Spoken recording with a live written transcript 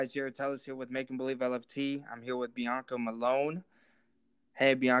Jared Tellis here with Making Believe LFT. I'm here with Bianca Malone.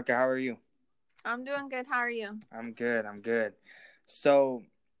 Hey, Bianca, how are you? I'm doing good. How are you? I'm good. So,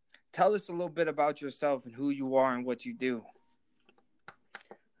 tell us a little bit about yourself and who you are and what you do.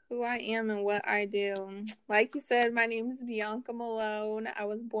 Who I am and what I do. Like you said, my name is Bianca Malone. I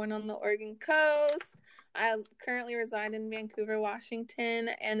was born on the Oregon coast. I currently reside in Vancouver, Washington,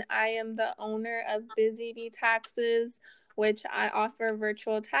 and I am the owner of Busy Bee Taxes, which I offer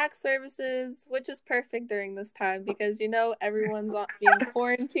virtual tax services, which is perfect during this time because everyone's being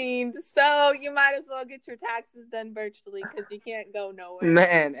quarantined, so you might as well get your taxes done virtually because you can't go nowhere.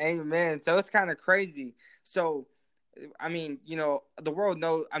 Man, amen. So, it's kind of crazy. So, the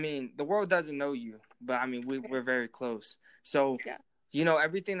world doesn't know you, but we're very close. So, Yeah.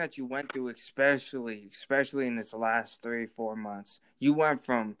 everything that you went through, especially in this last 3-4 months, you went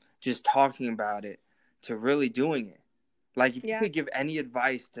from just talking about it to really doing it. Like, if you Yeah. could give any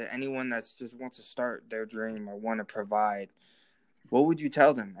advice to anyone that's just wants to start their dream or want to provide, what would you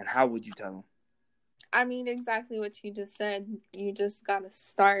tell them and how would you tell them? I mean, exactly what you just said. You just got to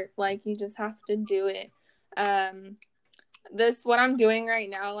start. Like, you just have to do it. Um, what I'm doing right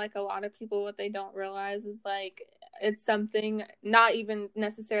now, like a lot of people, what they don't realize is like, it's something, not even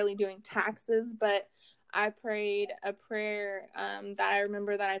necessarily doing taxes, but I prayed a prayer that I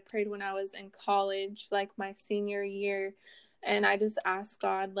remember that I prayed when I was in college, like my senior year. And I just asked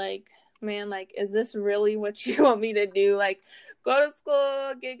God, like, man, like, is this really what you want me to do? Like, go to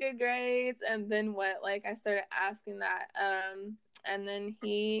school, get good grades, and then what? Like, I started asking that. And then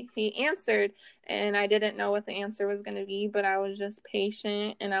he answered, and I didn't know what the answer was going to be, but I was just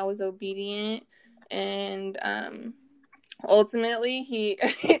patient and I was obedient. And ultimately, he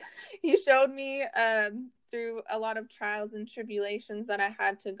he showed me through a lot of trials and tribulations that I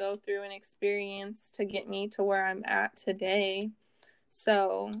had to go through and experience to get me to where I'm at today.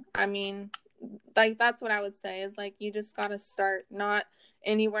 So, I mean, like, that's what I would say is like, you just got to start, not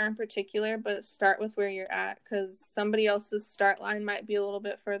anywhere in particular, but start with where you're at, because somebody else's start line might be a little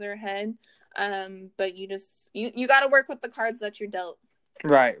bit further ahead. But you got to work with the cards that you're dealt.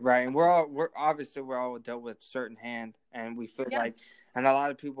 Right. And we're all dealt with certain hand, and we feel Yeah. like, and a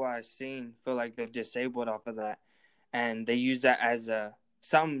lot of people I've seen feel like they're disabled off of that, and they use that as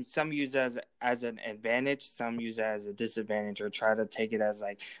some use it as an advantage, some use it as a disadvantage, or try to take it as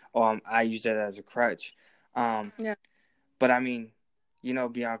like, oh, I use it as a crutch. Um, Yeah. but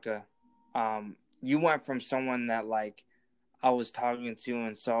Bianca, you went from someone that like I was talking to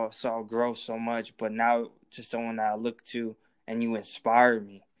and saw grow so much, but now to someone that I look to and you inspire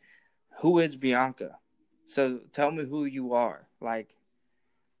me. Who is Bianca? So tell me who you are.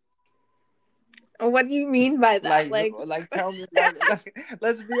 What do you mean by that? Like, Tell me, like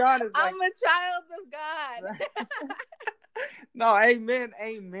let's be honest, I'm a child of God. no,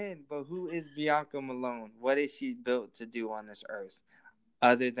 amen. But who is Bianca Malone? What is she built to do on this earth?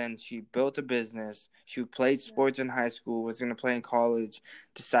 Other than she built a business, she played sports in high school, was going to play in college,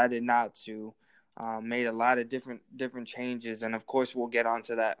 decided not to, made a lot of different changes, and of course we'll get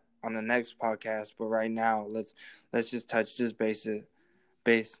onto that on the next podcast. But right now, let's just touch this base.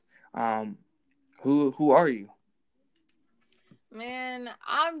 Um, who are you? Man,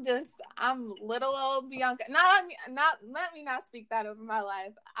 I'm little old Bianca. Not let me not speak that over my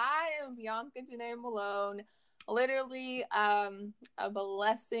life. I am Bianca Janae Malone. Literally, a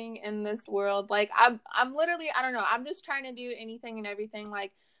blessing in this world. Like, I'm literally, I don't know. I'm just trying to do anything and everything.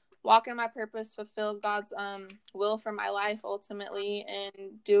 Like, walk in my purpose, fulfill God's will for my life ultimately,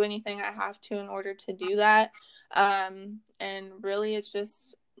 and do anything I have to in order to do that. And really, it's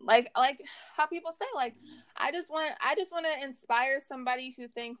just like how people say, like, I just want to inspire somebody who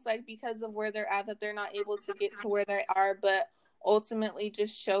thinks like because of where they're at that they're not able to get to where they are, but ultimately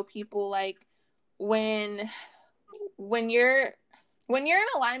just show people like when when you're in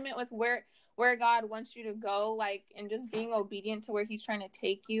alignment with where God wants you to go, like, and just being obedient to where he's trying to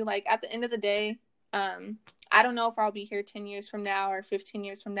take you, like, at the end of the day, I don't know if I'll be here 10 years from now or 15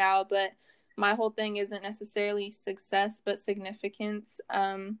 years from now, but my whole thing isn't necessarily success but significance.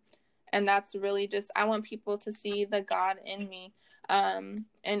 And that's really just, I want people to see the God in me,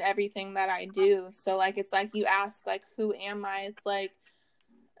 in everything that I do. So like, it's like you ask like, who am I? It's like,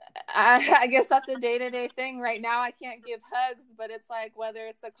 I guess that's a day-to-day thing right now. I can't give hugs, but it's like whether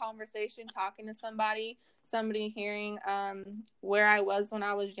it's a conversation, talking to somebody hearing where I was when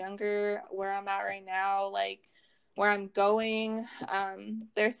I was younger, where I'm at right now, like where I'm going.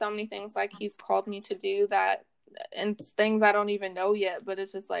 There's so many things like he's called me to do that, and things I don't even know yet, but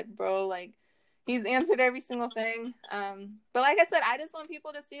it's just like, bro, like he's answered every single thing. But like I said, I just want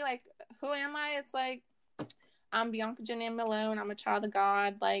people to see like, who am I? It's like, I'm Bianca Janae Malone. I'm a child of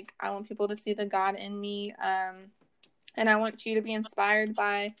God. Like, I want people to see the God in me. And I want you to be inspired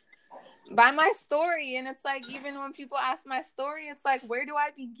by my story. And it's like, even when people ask my story, it's like, where do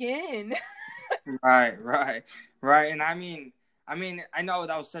I begin? Right. And I know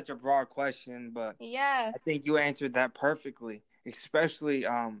that was such a broad question, but Yeah. I think you answered that perfectly. Especially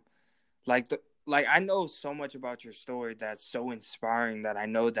like I know so much about your story that's so inspiring that I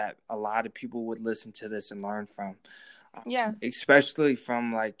know that a lot of people would listen to this and learn from. Yeah. Especially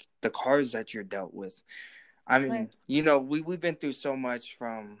from like the cards that you're dealt with. I mean, Right. you know, we've been through so much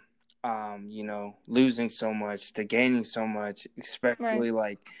from losing so much to gaining so much, Right. especially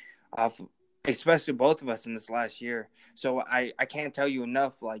like off especially both of us in this last year. So I can't tell you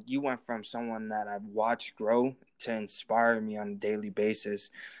enough. Like, you went from someone that I've watched grow to inspire me on a daily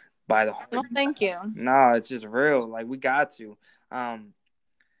basis by the heart. Well, thank you. No, it's just real. Like, we got to.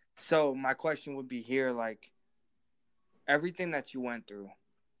 So my question would be here, like, everything that you went through,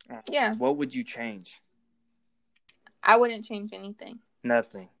 Yeah. what would you change? I wouldn't change anything.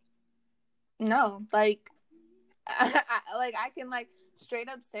 Nothing. No, like, I can like straight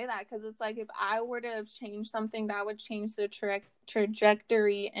up say that, because it's like, if I were to have changed something, that would change the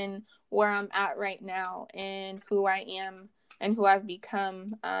trajectory and where I'm at right now and who I am and who I've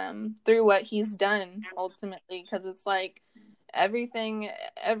become through what he's done ultimately. Because it's like, every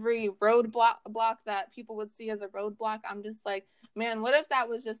roadblock that people would see as a roadblock, I'm just like, man, what if that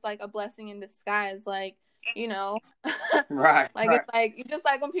was just like a blessing in disguise? Like, you know, Right. like, it's like, just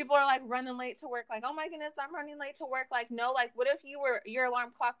like when people are like running late to work, like, oh my goodness, I'm running late to work. Like, no, like, what if your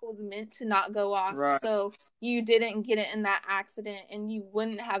alarm clock was meant to not go off, Right. so you didn't get it in that accident and you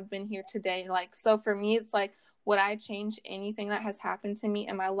wouldn't have been here today? Like, so for me, it's like, would I change anything that has happened to me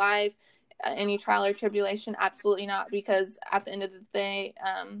in my life? Any trial or tribulation? Absolutely not, because at the end of the day,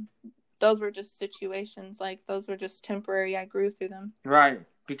 those were just situations. Like, those were just temporary. I grew through them. Right.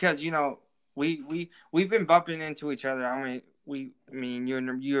 Because, you know, we've been bumping into each other. I mean,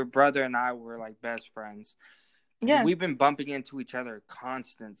 your brother and I were like best friends. Yeah. We've been bumping into each other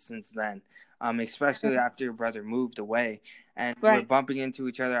constant since then. Especially after your brother moved away, and we're bumping into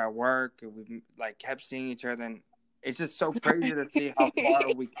each other at work. And we've like kept seeing each other, and it's just so crazy to see how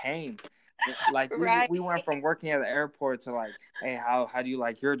far we came. Like, we went from working at the airport to like, hey, how do you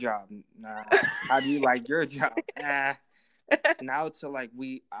like your job? Nah. How do you like your job? Now to like,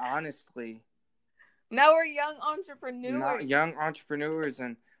 we honestly, now we're young entrepreneurs,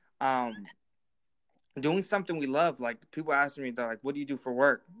 and doing something we love. Like, people ask me, they're like, what do you do for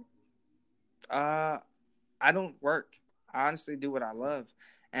work? I don't work. I honestly do what I love,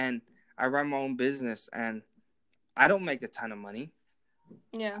 and I run my own business, and I don't make a ton of money.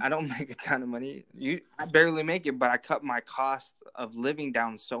 Yeah. I don't make a ton of money. I barely make it, but I cut my cost of living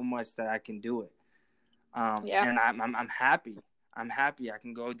down so much that I can do it. And I'm happy. I'm happy. I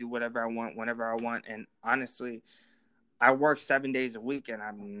can go do whatever I want whenever I want. And honestly, I work 7 days a week, and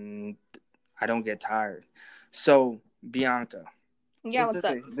I don't get tired. So, Bianca. Yeah, what's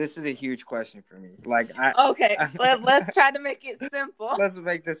up? This is a huge question for me. Like, okay, let's try to make it simple. Let's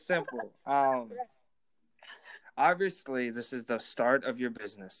make this simple. Obviously, this is the start of your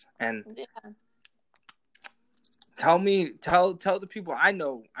business, and tell the people. I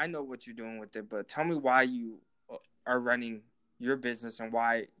know what you're doing with it, but tell me why you are running your business and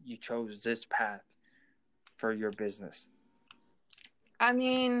why you chose this path for your business. I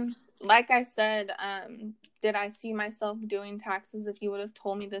mean, like I said, did I see myself doing taxes? If you would have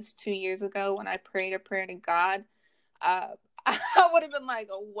told me this 2 years ago when I prayed a prayer to God, I would have been like,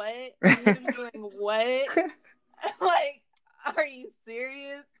 what? You've been doing what? Like, are you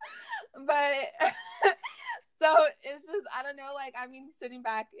serious? But so it's just, I don't know, like, I mean, sitting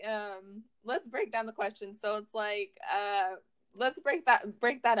back, let's break down the question. So it's like, let's break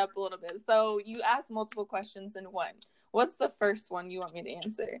that up a little bit. So you asked multiple questions in one. What's the first one you want me to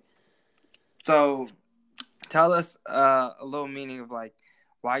answer? So tell us a little meaning of like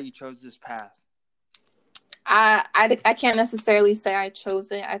why you chose this path. I can't necessarily say I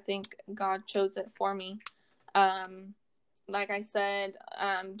chose it. I think God chose it for me. Like I said,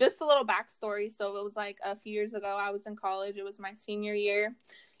 just a little backstory. So it was like a few years ago, I was in college. It was my senior year.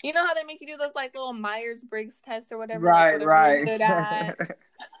 You know how they make you do those like little Myers-Briggs tests or whatever? Right, like, whatever you're good at,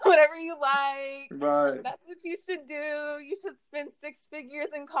 whatever you like. Right. That's what you should do. You should spend 6 figures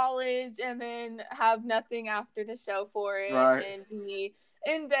in college and then have nothing after to show for it, and be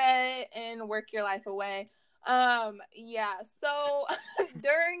in debt and work your life away. Yeah. So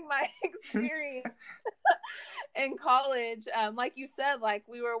during my experience in college, like you said, like,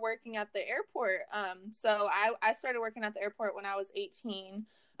 we were working at the airport. So I started working at the airport when I was 18.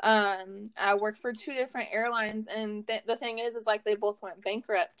 I worked for 2 different airlines, and the thing is like they both went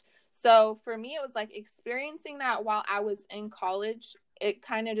bankrupt. So for me, it was like experiencing that while I was in college. It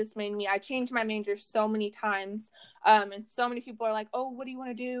kind of just made me, I changed my major so many times. And so many people are like, oh, what do you want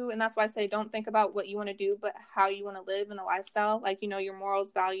to do? And that's why I say, don't think about what you want to do, but how you want to live in a lifestyle. Like, you know, your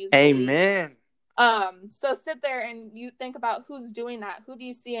morals, values, Amen. beliefs. So sit there and you think about who's doing that. Who do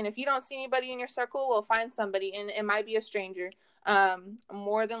you see? And if you don't see anybody in your circle, well, find somebody, and it might be a stranger.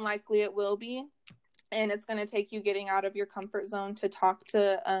 More than likely it will be. And it's going to take you getting out of your comfort zone to talk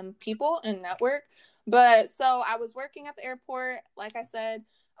to people and network. But so I was working at the airport, like I said,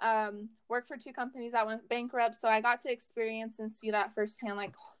 worked for 2 companies that went bankrupt. So I got to experience and see that firsthand,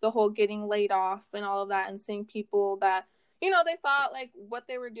 like the whole getting laid off and all of that, and seeing people that, you know, they thought like what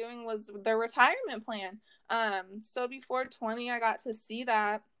they were doing was their retirement plan. So before 20, I got to see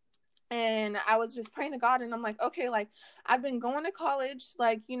that. And I was just praying to God, and I'm like, okay, like I've been going to college,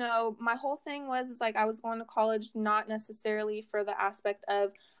 like, you know, my whole thing is like I was going to college not necessarily for the aspect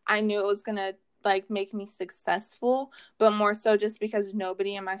of I knew it was gonna like make me successful, but more so just because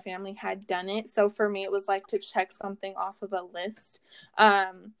nobody in my family had done it. So for me, it was like to check something off of a list.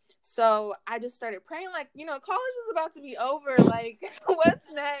 So I just started praying, like, you know, college is about to be over. Like,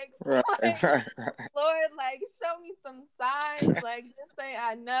 what's next? Right, Like, right. Lord, like, show me some signs. Like, this ain't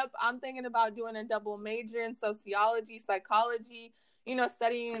adding up. I'm thinking about doing a double major in sociology, psychology, you know,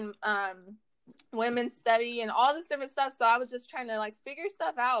 studying women's study and all this different stuff. So I was just trying to like figure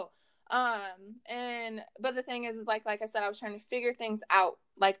stuff out. But the thing is like I said, I was trying to figure things out.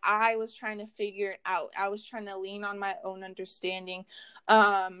 Like I was trying to figure it out. I was trying to lean on my own understanding.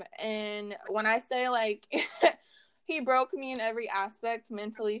 And when I say like he broke me in every aspect,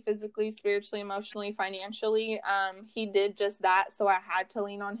 mentally, physically, spiritually, emotionally, financially. He did just that. So I had to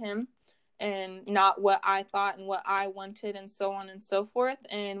lean on him and not what I thought and what I wanted, and so on and so forth.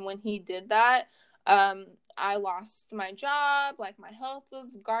 And when he did that, I lost my job. Like my health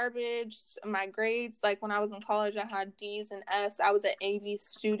was garbage. My grades, like when I was in college, I had D's and F's. I was an AB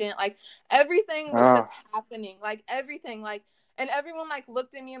student. Like everything was just happening. Like everything, like, and everyone like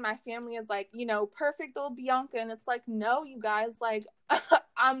looked at me and my family as like, you know, perfect old Bianca. And it's like, no, you guys, like,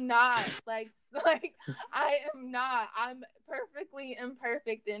 I'm not. Like I am not. I'm perfectly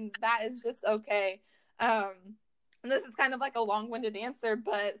imperfect, and that is just okay. And this is kind of like a long-winded answer,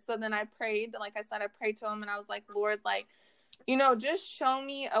 but so then I prayed. Like I said, I prayed to him, and I was like, Lord, like, you know, just show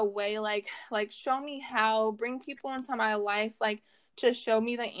me a way, like show me how, bring people into my life, like to show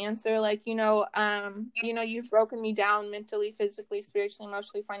me the answer. Like, you know, you've broken me down mentally, physically, spiritually,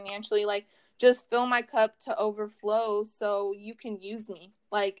 emotionally, financially, like just fill my cup to overflow so you can use me.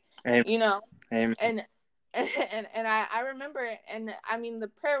 Like, Amen. you know, Amen. and I remember it, and I mean the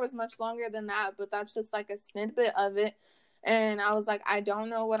prayer was much longer than that, but that's just like a snippet of it. And I was like, I don't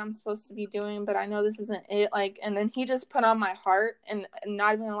know what I'm supposed to be doing, but I know this isn't it. Like, and then he just put on my heart, and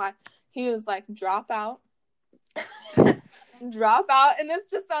not even gonna lie, he was like, drop out. Drop out. And this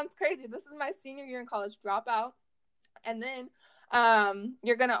just sounds crazy. This is my senior year in college. Drop out. And then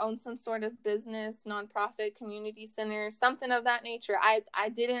you're gonna own some sort of business, nonprofit, community center, something of that nature. I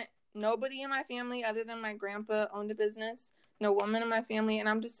didn't, nobody in my family other than my grandpa owned a business. No woman in my family. And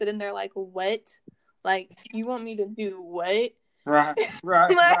I'm just sitting there like, what? Like, you want me to do what? Right.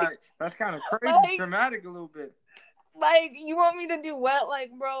 Like, That's kind of crazy, like, dramatic a little bit. Like, you want me to do what? Like,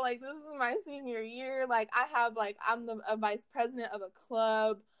 bro, like, this is my senior year. Like, I have, like, I'm a vice president of a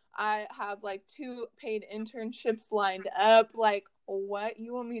club. I have, like, 2 paid internships lined up. Like, what?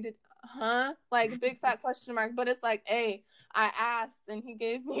 You want me to, huh? Like, big fat question mark. But it's like, hey, I asked, and he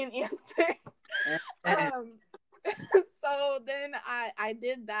gave me an answer. So then I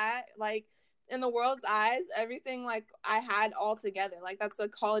did that. Like, in the world's eyes, everything, like, I had all together. Like, that's a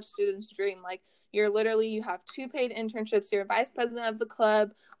college student's dream. Like, you're literally, you have 2 paid internships, you're vice president of the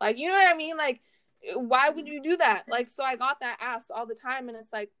club. Like, you know what I mean? Like, why would you do that? Like, so I got that asked all the time, and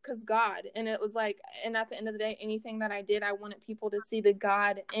it's like, because God. And it was like, and at the end of the day, anything that I did, I wanted people to see the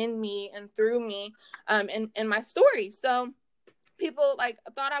God in me and through me, in my story. So people, like,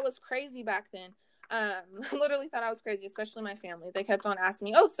 thought I was crazy back then. Literally thought I was crazy, especially my family. They kept on asking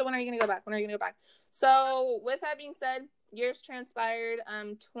me, oh, so when are you going to go back? When are you going to go back? So with that being said, years transpired.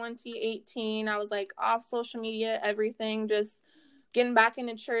 2018, I was like off social media, everything, just getting back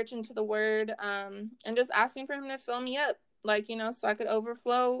into church, into the word, and just asking for him to fill me up, like, you know, so I could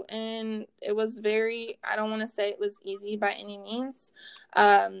overflow. And it was very, I don't want to say it was easy by any means.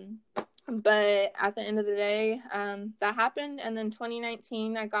 But at the end of the day, that happened. And then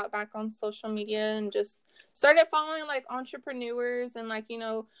 2019, I got back on social media and just started following like entrepreneurs and like,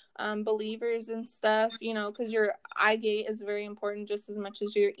 believers and stuff, because your eye gate is very important just as much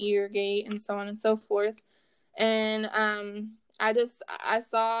as your ear gate and so on and so forth. And I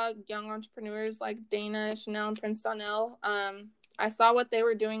saw young entrepreneurs like Dana, Chanel, and Prince Donnell. I saw what they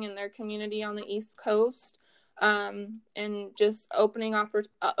were doing in their community on the East Coast, and just opening up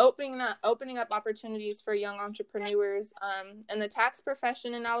opportunities for young entrepreneurs in the tax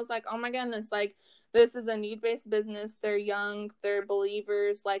profession. And I was like, oh my goodness, like this is a need-based business. They're young, they're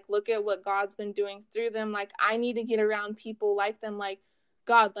believers. Like, look at what God's been doing through them. Like, I need to get around people like them. Like,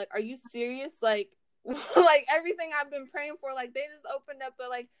 God, like, are you serious? Like, like everything I've been praying for, like they just opened up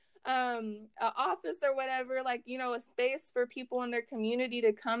an office or whatever, like, a space for people in their community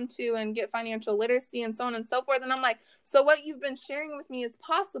to come to and get financial literacy and so on and so forth. And I'm like, so what you've been sharing with me is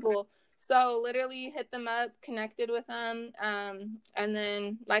possible. So literally hit them up, connected with them, and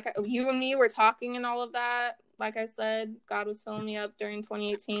then like you and me were talking and all of that. Like I said, God was filling me up during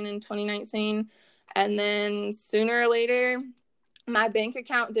 2018 and 2019, and then sooner or later my bank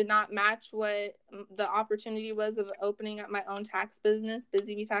account did not match what the opportunity was of opening up my own tax business,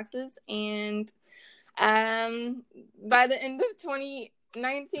 Busy Bee Taxes. And by the end of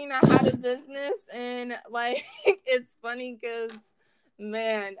 2019, I had a business, and like it's funny because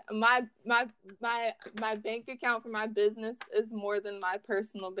man, my bank account for my business is more than my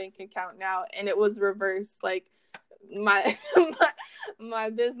personal bank account now, and it was reversed. Like my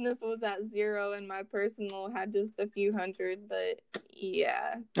my business was at 0 and my personal had just a few hundred. But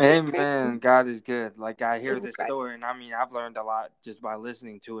yeah, Amen. God is good. Like I hear this right. story, and I mean, I've learned a lot just by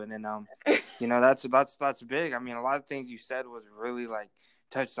listening to it. And that's big. I mean, a lot of things you said was really like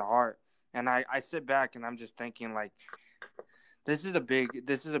touched the heart. And I sit back and I'm just thinking like, this is a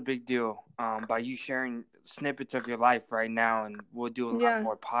big deal. By you sharing snippets of your life right now, and we'll do a lot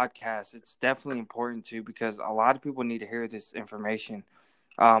more podcasts. It's definitely important too because a lot of people need to hear this information.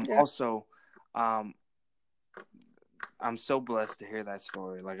 Also, I'm so blessed to hear that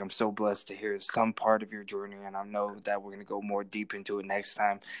story. Like, I'm so blessed to hear some part of your journey, and I know that we're going to go more deep into it next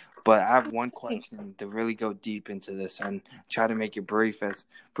time. But I have one question to really go deep into this and try to make it brief as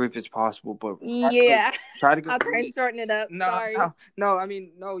possible. But try to go. I'll try to shorten it up. Sorry. No. I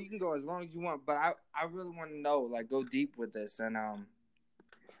mean, no. You can go as long as you want. But I really want to know, like, go deep with this, and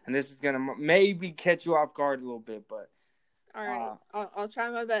this is gonna maybe catch you off guard a little bit, but. All right, I'll try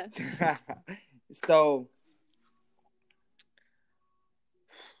my best. So.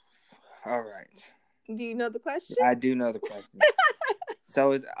 All right. Do you know the question? I do know the question.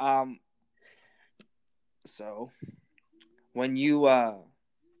 So it's so when you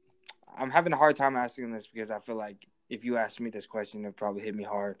I'm having a hard time asking this because I feel like if you ask me this question, it'll probably hit me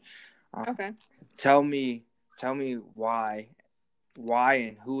hard. Okay. Tell me why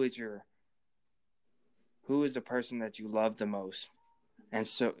and who is the person that you love the most,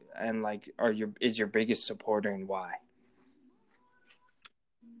 and like is your biggest supporter, and why?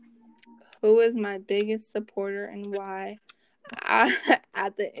 Who is my biggest supporter and why?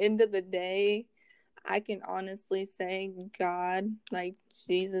 At the end of the day, I can honestly say God, like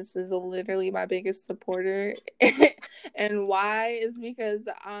Jesus is literally my biggest supporter. And why is because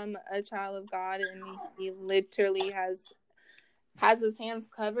I'm a child of God, and he literally has his hands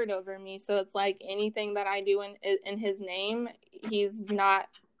covered over me. So it's like anything that I do in his name, he's not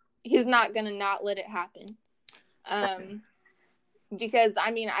going to not let it happen. Because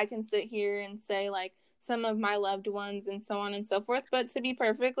I mean, I can sit here and say like some of my loved ones and so on and so forth, but to be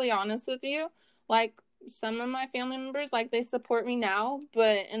perfectly honest with you, like some of my family members, like they support me now,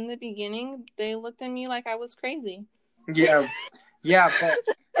 but in the beginning they looked at me like I was crazy. Yeah, but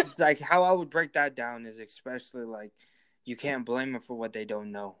like how I would break that down is especially like you can't blame them for what they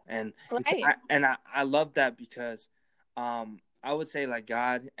don't know, and right. I love that because I would say like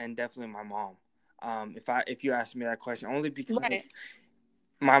God and definitely my mom. If you ask me that question, only because like,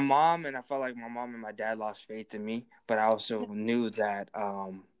 my mom, and I felt like my mom and my dad lost faith in me, but I also knew that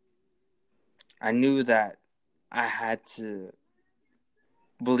I had to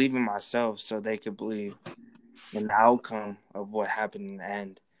believe in myself so they could believe in the outcome of what happened in the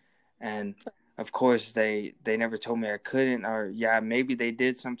end. And of course, they never told me I couldn't, or yeah, maybe they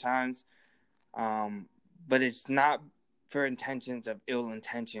did sometimes, but it's not for intentions of ill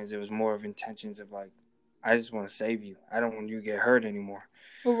intentions. It was more of intentions of like, I just want to save you. I don't want you to get hurt anymore.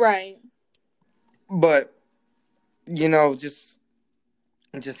 Right. But just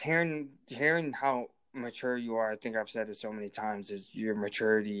hearing how mature you are, I think I've said it so many times, is your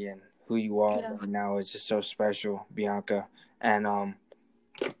maturity and who you are right now is just so special, Bianca. And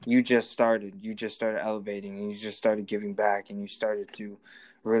you just started elevating, and you just started giving back, and you started to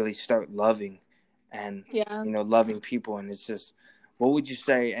really start loving and, Yeah. loving people. And it's just, what would you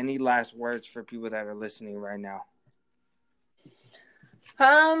say, any last words for people that are listening right now?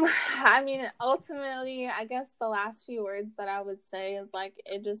 I mean, ultimately, I guess the last few words that I would say is like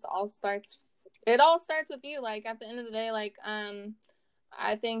it all starts with you. Like at the end of the day, like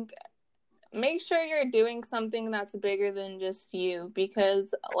I think make sure you're doing something that's bigger than just you,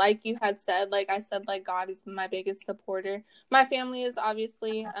 because like you had said, like I said, like God is my biggest supporter. My family is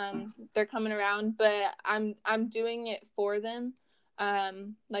obviously they're coming around, but I'm doing it for them.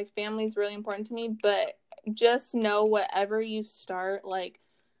 Like family is really important to me, but just know whatever you start, like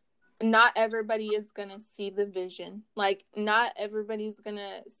not everybody is gonna see the vision. Like not everybody's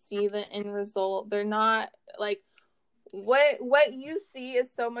gonna see the end result. They're not like what you see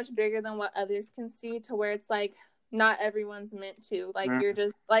is so much bigger than what others can see, to where it's like not everyone's meant to. Like you're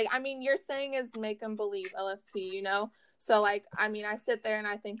just like, I mean, you're saying is make them believe, LFT, you know? So like, I mean, I sit there and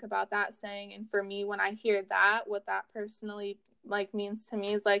I think about that saying, and for me, when I hear that, what that personally like means to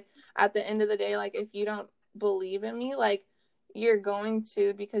me is like, at the end of the day, like if you don't believe in me, like you're going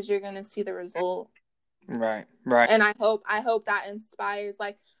to, because you're going to see the result. Right. And I hope that inspires,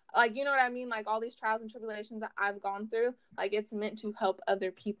 like you know what I mean, like all these trials and tribulations that I've gone through, like it's meant to help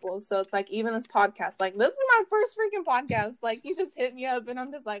other people. So it's like, even this podcast, like this is my first freaking podcast, like you just hit me up and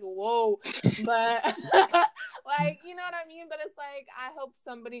I'm just like, whoa. But like, you know what I mean, but it's like I hope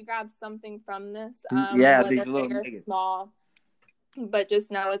somebody grabs something from this, Yeah, whether these little big or niggas. small, but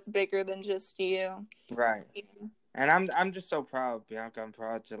just know it's bigger than just you. Right. And I'm just so proud, Bianca. I'm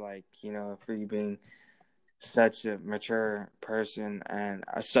proud to, like, for you being such a mature person, and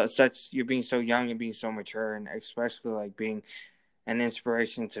you're being so young and being so mature, and especially like being an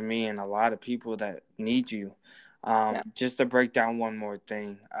inspiration to me and a lot of people that need you. Just to break down one more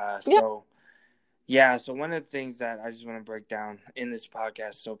thing. So one of the things that I just want to break down in this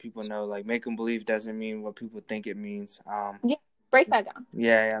podcast, so people know, like, make them believe doesn't mean what people think it means. Break that down.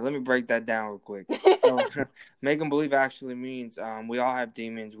 Yeah. Let me break that down real quick. So, make them believe actually means we all have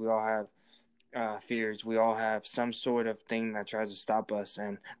demons. We all have fears. We all have some sort of thing that tries to stop us,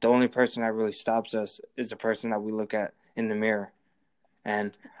 and the only person that really stops us is the person that we look at in the mirror.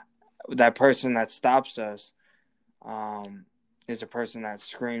 And that person that stops us is a person that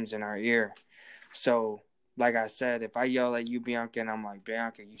screams in our ear. So, like I said, if I yell at you, Bianca, and I'm like,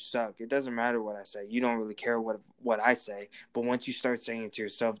 Bianca, you suck, it doesn't matter what I say. You don't really care what I say. But once you start saying it to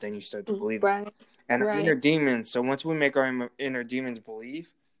yourself, then you start to believe it. And our inner demons, so once we make our inner demons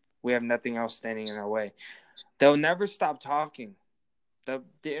believe, we have nothing else standing in our way. They'll never stop talking. The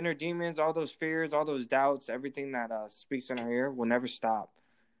inner demons, all those fears, all those doubts, everything that speaks in our ear will never stop.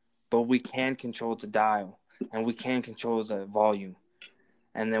 But we can control the dial, and we can control the volume.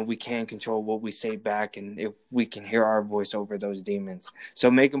 And then we can control what we say back, and if we can hear our voice over those demons. So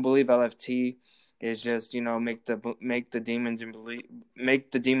make them believe, LFT, is just, make the demons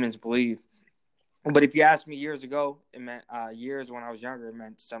believe. But if you asked me years ago, it meant years when I was younger, it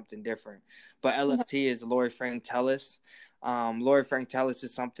meant something different. But LFT is Lori Frank Tellis. Lori Frank Tellis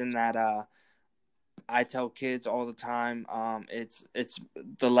is something that I tell kids all the time. It's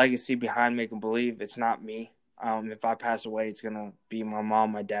the legacy behind Make 'em Believe. It's not me. If I pass away, it's gonna be my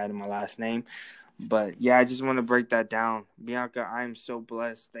mom, my dad, and my last name. But yeah, I just want to break that down. Bianca, I am so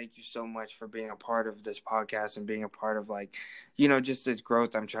blessed. Thank you so much for being a part of this podcast and being a part of, like, just this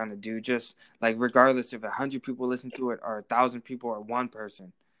growth I'm trying to do. Just like, regardless if 100 people listen to it or 1,000 people or one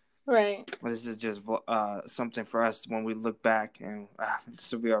person. Right. This is just something for us when we look back, and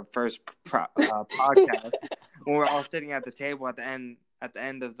this will be our first podcast when we're all sitting at the table at the end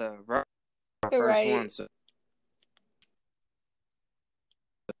of the first one. So.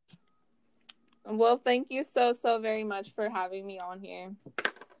 Well, thank you so very much for having me on here.